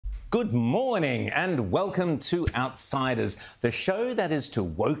Good morning and welcome to Outsiders, the show that is to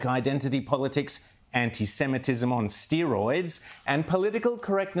woke identity politics, anti-Semitism on steroids and political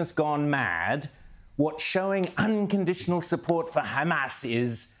correctness gone mad, what showing unconditional support for Hamas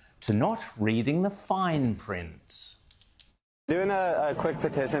is to not reading the fine print. Doing a quick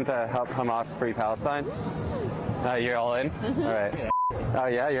petition to help Hamas free Palestine. You're all in? All right. Oh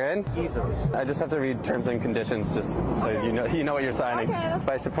yeah, you're in? Easily. I just have to read terms and conditions just so you know what you're signing. Okay.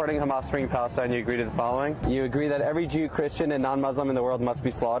 By supporting Hamas freeing Palestine, you agree to the following. You agree that every Jew, Christian, and non-Muslim in the world must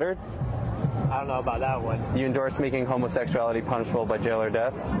be slaughtered. I don't know about that one. You endorse making homosexuality punishable by jail or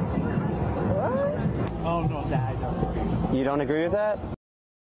death. What? Oh no, that I don't. You don't agree with that?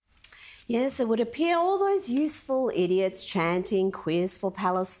 Yes, it would appear all those useful idiots chanting queers for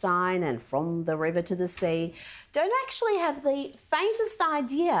Palestine and from the river to the sea don't actually have the faintest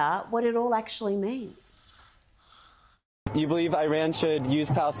idea what it all actually means. You believe Iran should use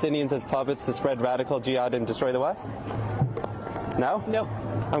Palestinians as puppets to spread radical jihad and destroy the West? No? Nope.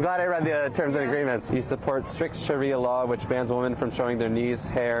 I'm glad I read the terms and agreements. You support strict Sharia law, which bans women from showing their knees,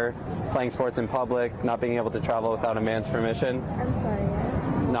 hair, playing sports in public, not being able to travel without a man's permission. I'm sorry, yeah.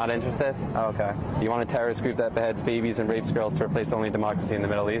 Not interested? Oh, okay. You want a terrorist group that beheads babies and rapes girls to replace only democracy in the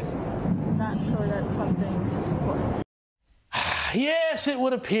Middle East? Not sure that's something to support. Yes, it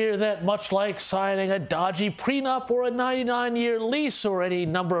would appear that much like signing a dodgy prenup or a 99-year lease or any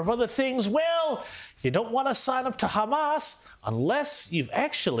number of other things, well, you don't want to sign up to Hamas unless you've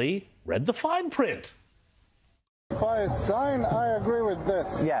actually read the fine print. If I sign, I agree with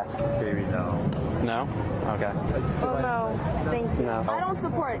this. Yes. Maybe no. No? Okay. Oh no, thank you. No. I don't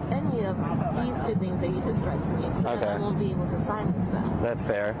support any of these two things that you just read to me, so Okay. I won't be able to sign this now. That's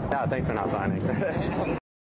fair. Yeah, thanks for not signing.